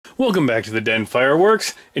Welcome back to the Den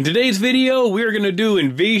Fireworks. In today's video, we're going to do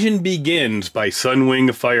Invasion Begins by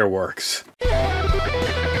Sunwing Fireworks.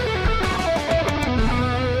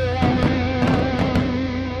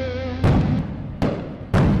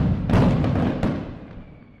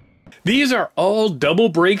 These are all double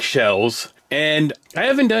break shells, and I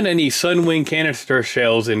haven't done any Sunwing canister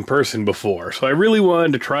shells in person before, so I really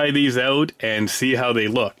wanted to try these out and see how they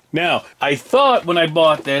look. Now, I thought when I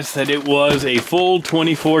bought this that it was a full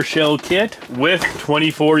 24 shell kit with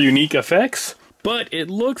 24 unique effects, but it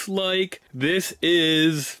looks like this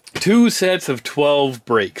is two sets of 12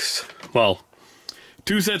 breaks. Well,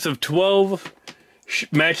 two sets of 12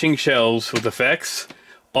 matching shells with effects,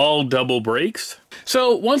 all double breaks.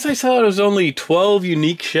 So once I saw it was only 12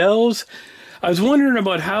 unique shells, I was wondering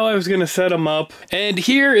about how I was going to set them up, and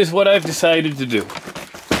here is what I've decided to do.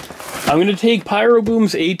 I'm going to take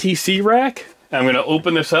Pyroboom's ATC rack. I'm going to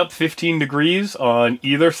open this up 15 degrees on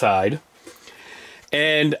either side,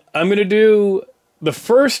 and I'm going to do the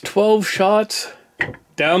first 12 shots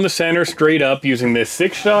down the center straight up using this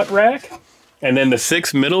 6-shot rack, and then the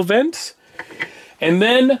 6 middle vents, and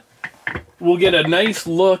then we'll get a nice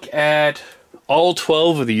look at all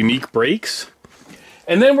 12 of the unique breaks.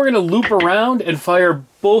 And then we're going to loop around and fire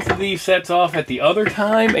both of these sets off at the other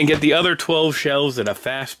time and get the other 12 shells at a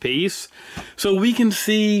fast pace. So we can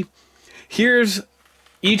see, here's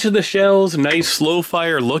each of the shells, nice slow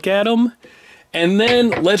fire look at them. And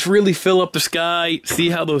then let's really fill up the sky, see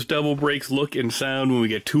how those double breaks look and sound when we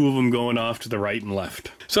get 2 of them going off to the right and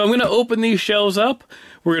left. So I'm going to open these shells up.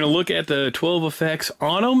 We're going to look at the 12 effects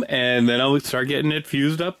on them, and then I'll start getting it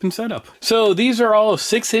fused up and set up. So these are all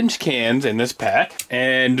 6-inch cans in this pack,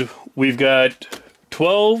 and we've got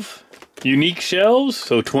 12 unique shells,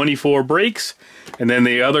 so 24 breaks, and then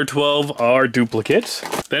the other 12 are duplicates.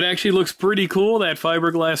 That actually looks pretty cool, that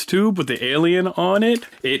fiberglass tube with the alien on it.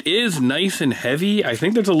 It is nice and heavy. I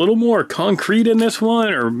think there's a little more concrete in this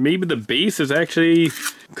one, or maybe the base is actually,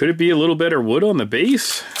 could it be a little better wood on the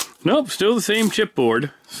base? Nope, still the same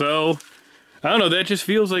chipboard. So, I don't know, that just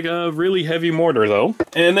feels like a really heavy mortar though.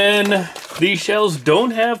 And then these shells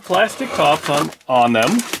don't have plastic tops on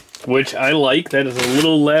them, which I like. That is a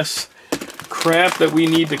little less crap that we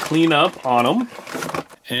need to clean up on them.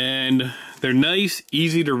 And they're nice,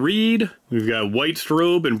 easy to read. We've got white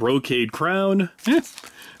strobe and brocade crown.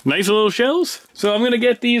 Nice little shells. So I'm gonna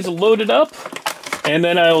get these loaded up, and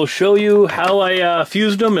then I will show you how I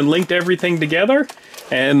fused them and linked everything together.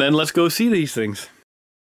 And then let's go see these things.